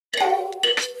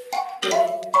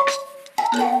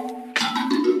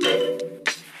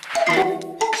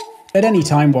At any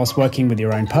time whilst working with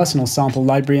your own personal sample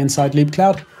library inside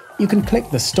Loopcloud, you can click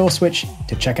the Store switch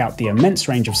to check out the immense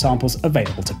range of samples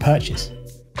available to purchase.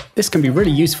 This can be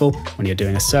really useful when you're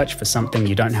doing a search for something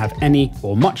you don't have any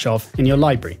or much of in your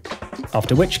library,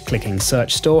 after which clicking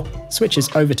Search Store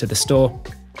switches over to the store,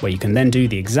 where you can then do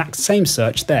the exact same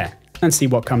search there and see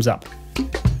what comes up.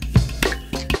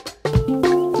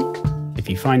 If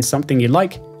you find something you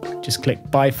like, just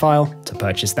click Buy File to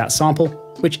purchase that sample,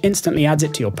 which instantly adds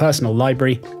it to your personal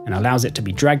library and allows it to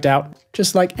be dragged out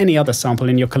just like any other sample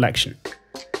in your collection.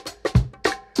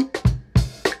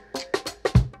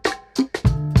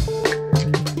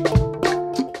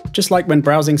 Just like when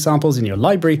browsing samples in your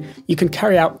library, you can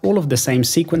carry out all of the same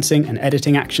sequencing and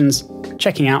editing actions,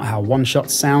 checking out how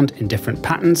one-shots sound in different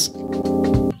patterns,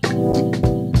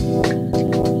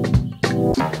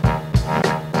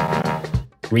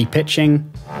 repitching,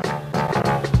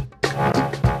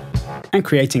 and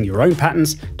creating your own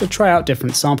patterns to try out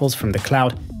different samples from the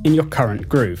cloud in your current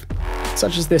groove,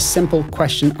 such as this simple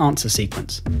question-answer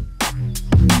sequence.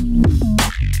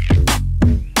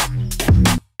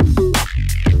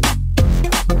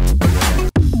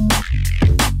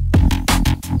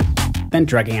 Then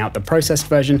dragging out the processed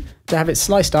version to have it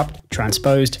sliced up,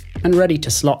 transposed, and ready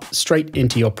to slot straight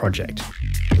into your project.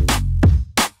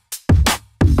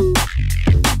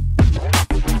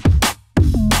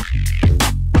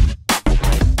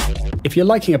 If you're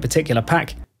liking a particular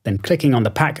pack, then clicking on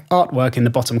the pack artwork in the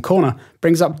bottom corner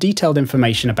brings up detailed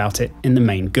information about it in the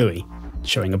main GUI,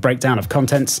 showing a breakdown of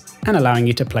contents and allowing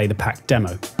you to play the pack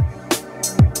demo.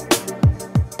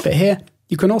 But here,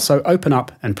 you can also open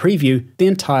up and preview the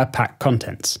entire pack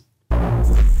contents.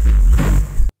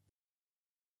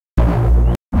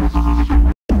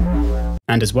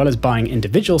 And as well as buying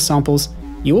individual samples,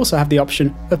 you also have the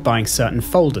option of buying certain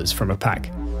folders from a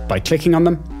pack by clicking on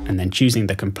them and then choosing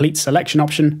the complete selection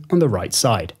option on the right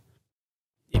side.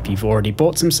 If you've already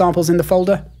bought some samples in the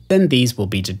folder, then these will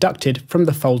be deducted from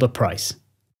the folder price.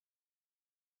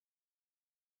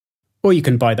 Or you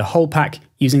can buy the whole pack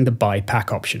using the Buy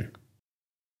Pack option.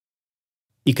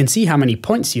 You can see how many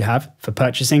points you have for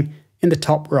purchasing in the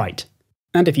top right,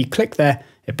 and if you click there,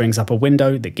 it brings up a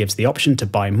window that gives the option to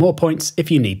buy more points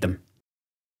if you need them.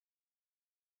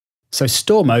 So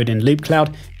Store Mode in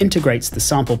Loopcloud integrates the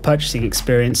sample purchasing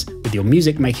experience with your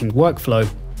music making workflow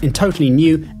in totally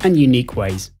new and unique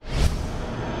ways.